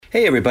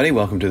Hey everybody,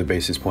 welcome to the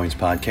Basis Points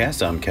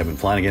Podcast. I'm Kevin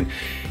Flanagan,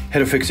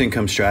 Head of Fixed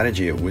Income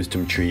Strategy at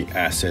Wisdom Tree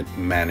Asset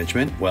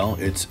Management. Well,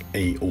 it's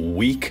a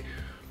week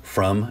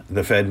from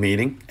the Fed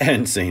meeting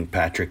and St.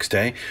 Patrick's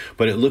Day,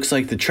 but it looks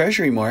like the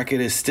Treasury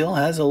market still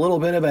has a little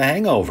bit of a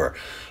hangover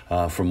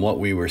from what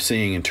we were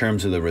seeing in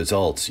terms of the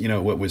results. You know,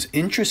 what was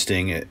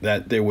interesting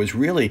that there was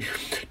really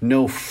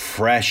no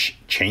fresh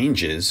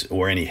changes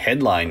or any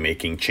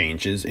headline-making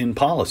changes in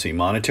policy.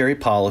 Monetary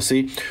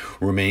policy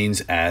remains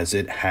as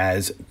it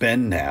has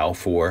been now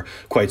for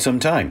quite some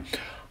time.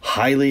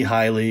 Highly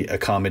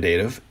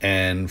accommodative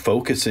and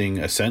focusing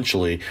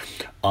essentially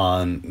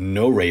on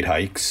no rate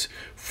hikes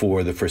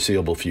for the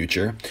foreseeable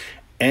future,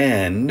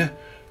 and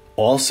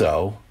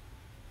also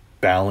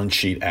balance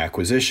sheet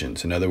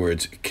acquisitions. In other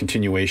words,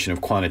 continuation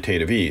of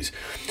quantitative ease.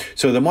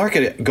 So the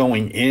market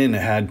going in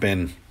had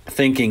been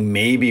thinking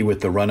maybe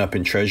with the run-up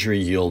in Treasury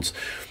yields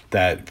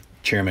that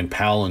Chairman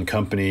Powell and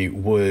company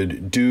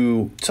would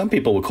do, some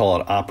people would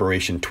call it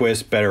Operation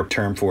Twist. Better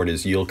term for it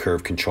is yield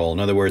curve control. In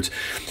other words,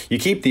 you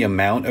keep the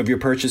amount of your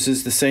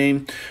purchases the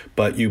same,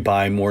 but you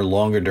buy more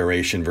longer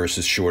duration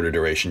versus shorter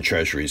duration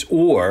treasuries,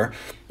 or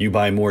you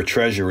buy more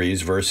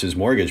treasuries versus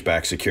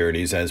mortgage-backed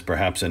securities as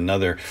perhaps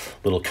another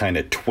little kind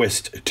of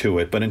twist to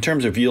it. But in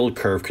terms of yield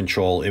curve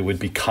control, it would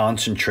be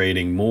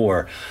concentrating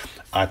more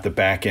at the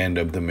back end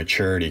of the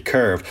maturity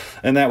curve,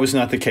 and that was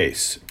not the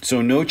case.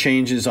 So no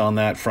changes on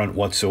that front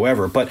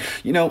whatsoever. But,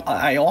 you know,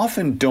 I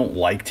often don't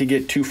like to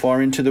get too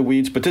far into the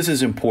weeds, but this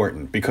is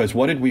important because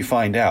what did we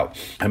find out?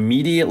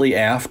 Immediately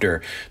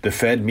after the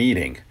Fed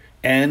meeting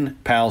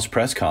and Powell's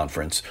press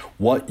conference,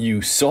 what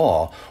you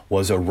saw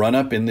was a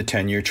run-up in the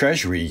 10-year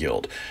Treasury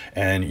yield,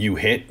 and you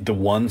hit the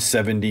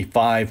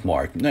 175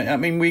 mark. I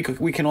mean, we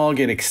can all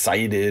get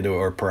excited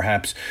or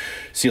perhaps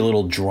see a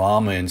little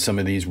drama in some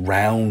of these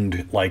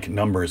round-like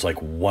numbers,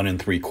 like 1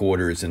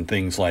 3/4 and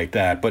things like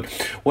that. But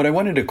what I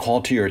wanted to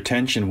call to your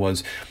attention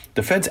was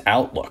the Fed's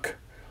outlook.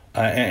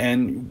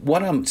 And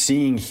what I'm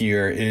seeing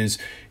here is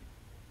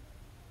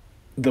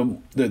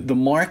the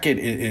market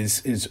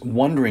is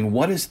wondering,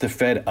 what is the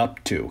Fed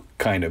up to,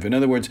 kind of. In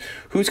other words,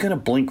 who's going to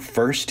blink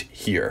first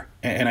here?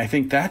 And I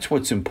think that's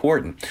what's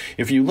important.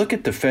 If you look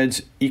at the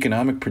Fed's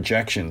economic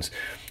projections,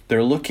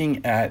 they're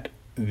looking at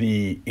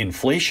the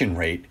inflation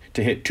rate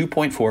to hit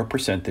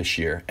 2.4% this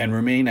year and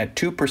remain at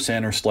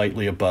 2% or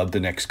slightly above the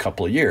next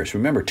couple of years.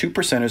 Remember,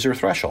 2% is their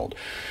threshold.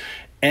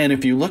 And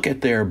if you look at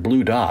their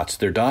blue dots,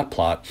 their dot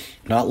plot,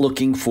 not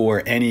looking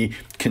for any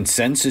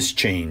consensus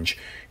change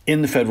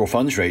in the federal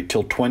funds rate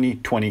till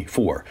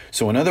 2024.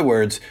 So in other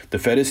words, the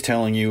Fed is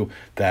telling you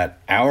that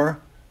our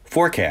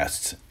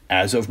forecasts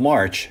as of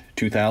March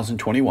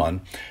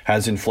 2021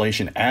 has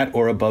inflation at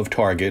or above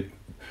target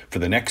for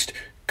the next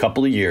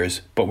couple of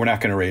years, but we're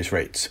not going to raise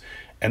rates.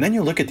 And then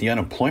you look at the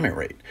unemployment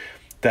rate,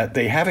 that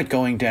they have it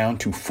going down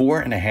to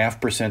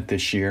 4.5%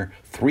 this year,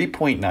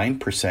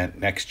 3.9%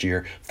 next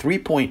year,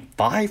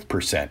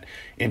 3.5%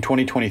 in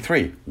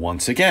 2023.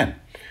 Once again,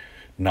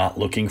 not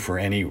looking for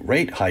any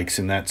rate hikes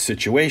in that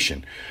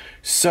situation.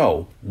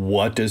 So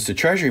what does the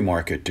Treasury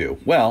market do?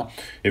 Well,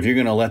 if you're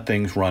going to let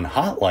things run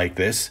hot like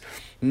this,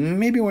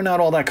 maybe we're not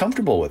all that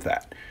comfortable with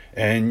that.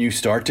 And you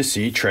start to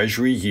see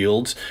Treasury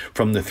yields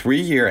from the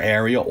 3-year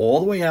area all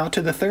the way out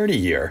to the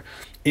 30-year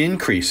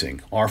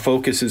increasing. Our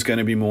focus is going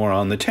to be more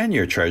on the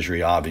 10-year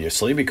Treasury,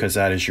 obviously, because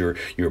that is your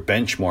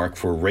benchmark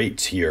for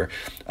rates here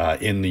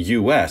in the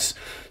U.S.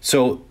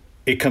 So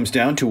it comes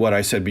down to what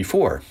I said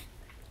before.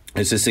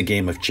 Is this a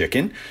game of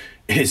chicken?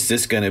 Is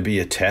this going to be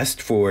a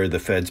test for the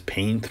Fed's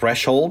pain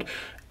threshold?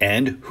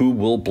 And who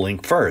will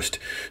blink first?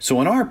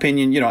 So in our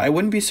opinion, I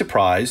wouldn't be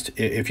surprised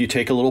if you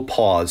take a little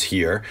pause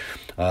here,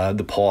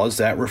 the pause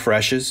that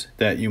refreshes,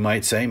 that you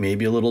might say,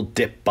 maybe a little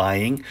dip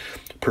buying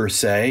per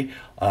se.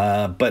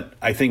 But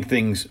I think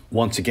things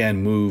once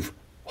again move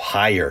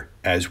higher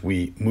as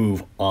we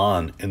move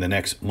on in the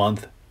next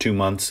month, 2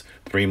 months,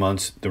 3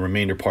 months, the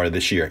remainder part of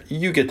this year.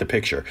 You get the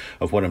picture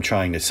of what I'm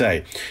trying to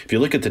say. If you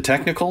look at the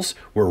technicals,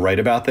 we're right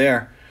about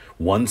there.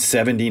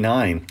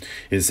 179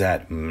 is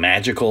that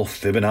magical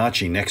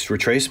Fibonacci next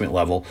retracement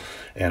level.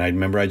 And I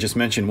remember I just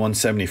mentioned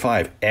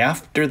 175.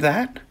 After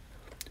that,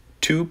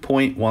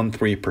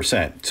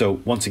 2.13%.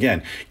 So once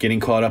again, getting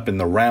caught up in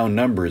the round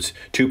numbers,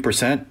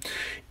 2%.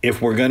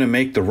 If we're going to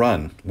make the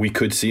run, we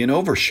could see an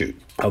overshoot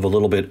of a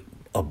little bit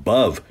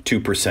above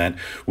 2%,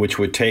 which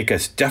would take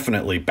us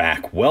definitely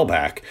well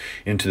back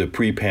into the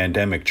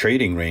pre-pandemic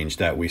trading range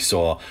that we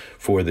saw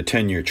for the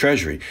 10-year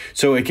Treasury.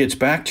 So it gets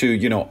back to,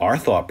 our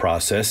thought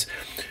process.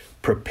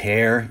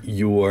 Prepare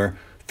your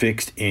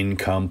fixed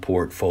income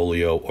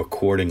portfolio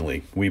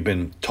accordingly. We've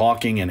been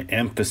talking and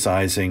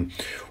emphasizing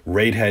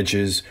rate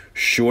hedges,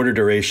 shorter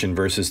duration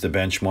versus the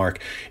benchmark.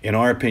 In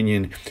our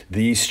opinion,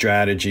 these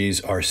strategies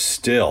are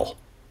still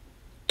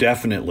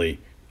definitely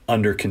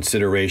under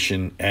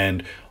consideration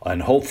and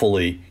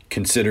hopefully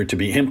considered to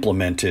be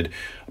implemented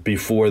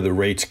before the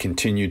rates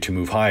continue to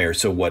move higher.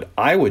 So what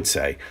I would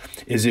say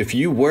is, if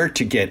you were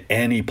to get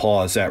any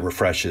pause that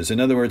refreshes, in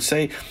other words,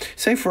 say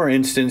for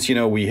instance,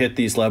 we hit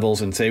these levels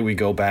and say we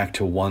go back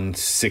to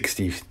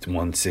 160,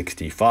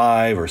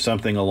 165 or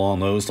something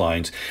along those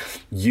lines,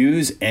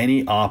 use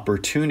any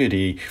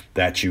opportunity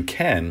that you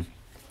can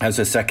as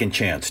a second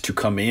chance to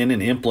come in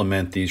and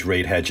implement these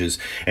rate hedges.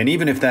 And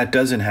even if that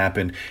doesn't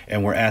happen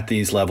and we're at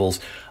these levels,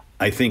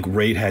 I think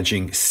rate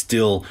hedging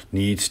still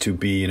needs to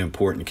be an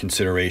important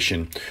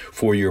consideration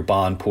for your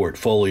bond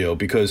portfolio,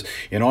 because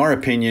in our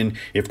opinion,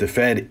 if the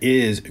Fed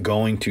is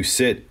going to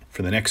sit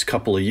for the next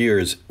couple of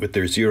years with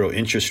their zero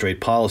interest rate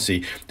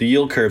policy, the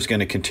yield curve is going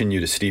to continue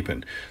to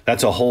steepen.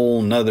 That's a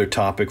whole nother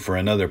topic for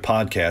another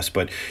podcast.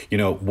 But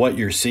what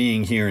you're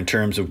seeing here in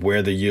terms of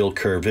where the yield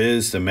curve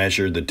is, the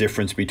measure, the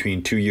difference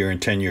between 2-year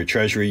and 10-year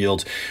Treasury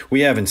yields,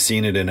 we haven't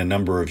seen it in a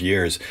number of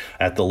years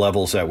at the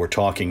levels that we're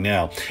talking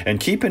now. And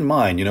keep in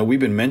mind, we've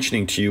been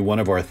mentioning to you, one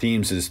of our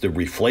themes is the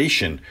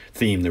reflation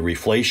theme, the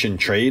reflation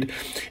trade.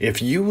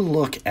 If you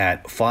look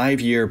at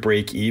 5-year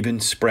break-even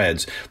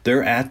spreads,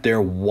 they're at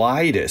their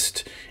widest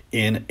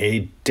in a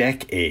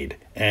decade.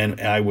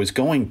 And I was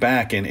going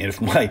back, and if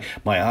my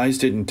eyes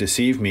didn't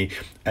deceive me,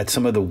 at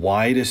some of the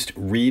widest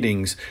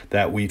readings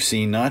that we've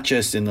seen, not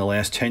just in the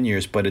last 10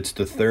 years, but it's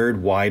the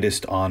third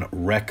widest on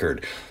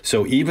record.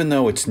 So even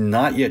though it's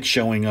not yet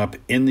showing up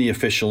in the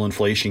official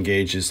inflation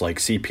gauges like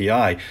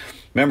CPI,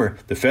 remember,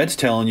 the Fed's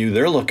telling you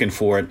they're looking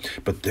for it,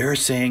 but they're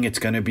saying it's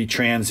going to be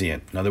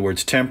transient. In other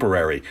words,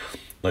 temporary.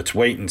 Let's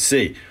wait and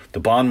see. The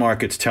bond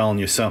market's telling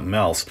you something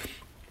else.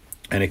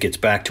 And it gets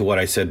back to what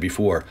I said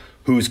before.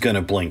 Who's going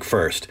to blink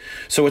first?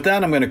 So with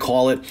that, I'm going to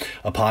call it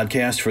a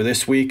podcast for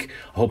this week.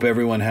 I hope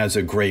everyone has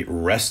a great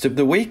rest of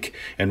the week.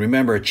 And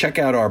remember, check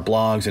out our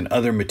blogs and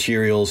other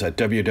materials at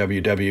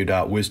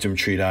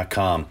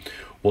www.wisdomtree.com.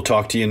 We'll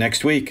talk to you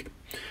next week.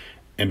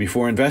 And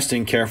before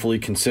investing, carefully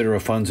consider a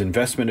fund's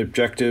investment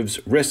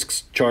objectives,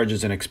 risks,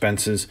 charges, and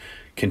expenses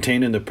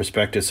contained in the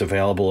prospectus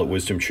available at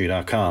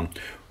wisdomtree.com.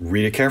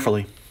 Read it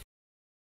carefully.